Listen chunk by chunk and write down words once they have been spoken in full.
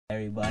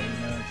Everybody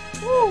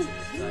knows. Woo.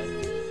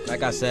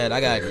 Like I said,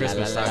 I got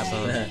Christmas socks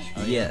on.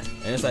 Yeah.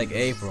 And it's like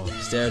April.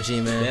 Stereo G,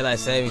 man. Daylight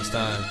savings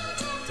time,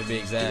 to be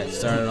exact.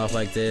 Started off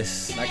like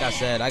this. Like I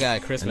said, I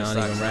got Christmas and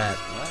I don't socks even rap.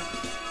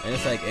 on. And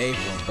it's like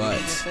April, but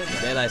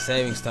daylight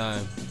savings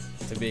time,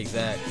 to be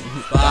exact.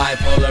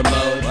 Bipolar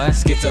mode, what?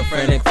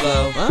 Schizophrenic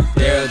flow. Huh?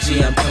 Daryl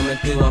G, I'm coming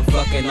through, I'm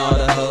fucking all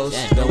the hoes.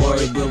 Don't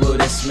worry, boo boo,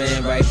 this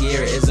man right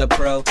here is a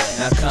pro.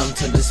 Now come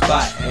to the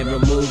spot and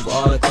remove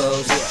all the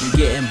clothes. You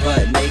getting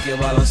butt naked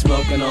while I'm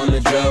smoking on the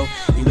dro.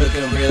 You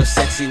looking real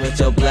sexy with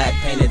your black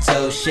painted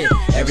toes. Shit,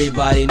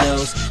 everybody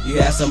knows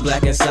you have some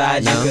black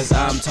inside you, cause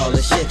I'm tall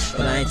as shit,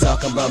 but I ain't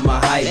talking about my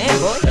height,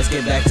 boo. Let's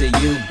get back to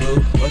you,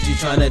 boo. What you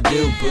tryna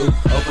do, boo?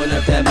 Open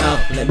up that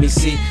mouth, let me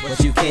see what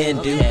you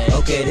can do.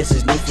 Okay, this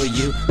is new for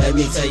you. Let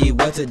me tell you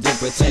what to do.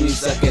 Pretend you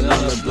sucking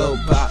on the blow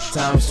pop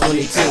times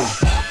 22.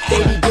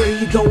 Baby girl,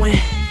 you going?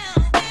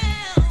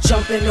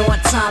 Jumping on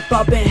top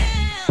of it.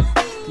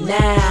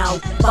 Now,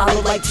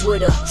 follow like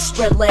Twitter,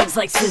 spread legs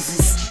like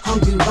scissors.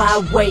 Hungry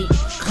by weight,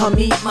 come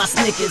eat my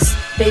Snickers.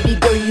 Baby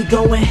girl, you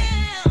going?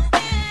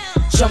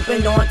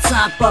 Jumping on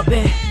top of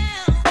it.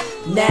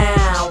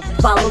 Now,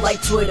 follow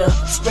like Twitter,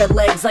 spread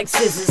legs like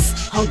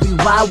scissors. Hungry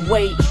by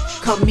weight,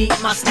 come eat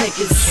my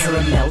Snickers.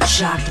 Caramel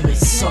chocolate,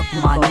 suck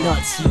my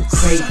nuts. You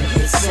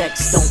craving his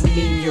sex, don't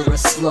mean you're a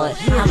slut.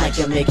 I like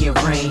to make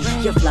it rain,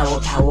 your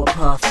flower power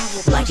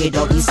puff. Like a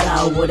doggy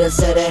style with a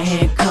set of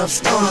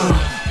handcuffs.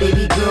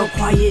 Baby girl,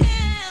 quiet.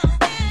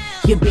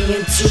 You're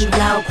being too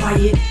loud,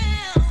 quiet.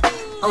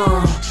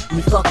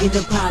 We fucking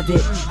in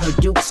private. Her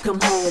dukes come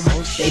home,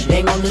 they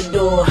bang on the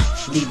door,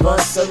 leave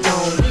us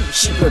alone.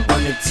 She grip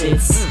on her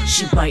tits,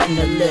 she biting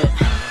her lip,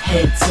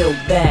 head tilt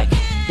back,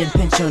 then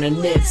pinch on her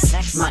nips.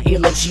 My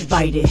earlobe, she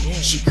bite it,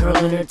 she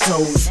curling her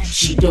toes,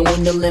 she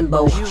doing the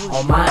limbo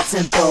on my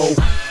tempo.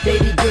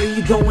 Baby girl,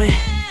 you going?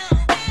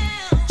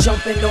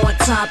 Jumping on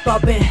top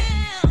of it.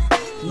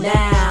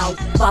 Now,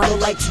 follow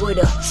like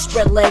Twitter,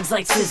 spread legs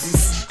like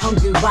scissors.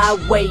 Hungry by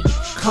weight,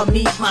 come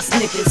eat my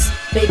Snickers.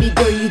 Baby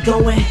girl, you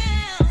going?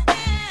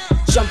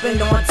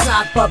 Jumping on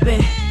top of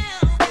it.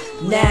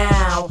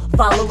 Now,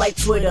 follow like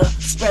Twitter,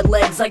 spread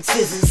legs like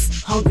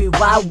scissors. Hungry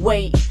by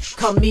weight,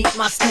 come eat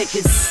my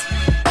Snickers.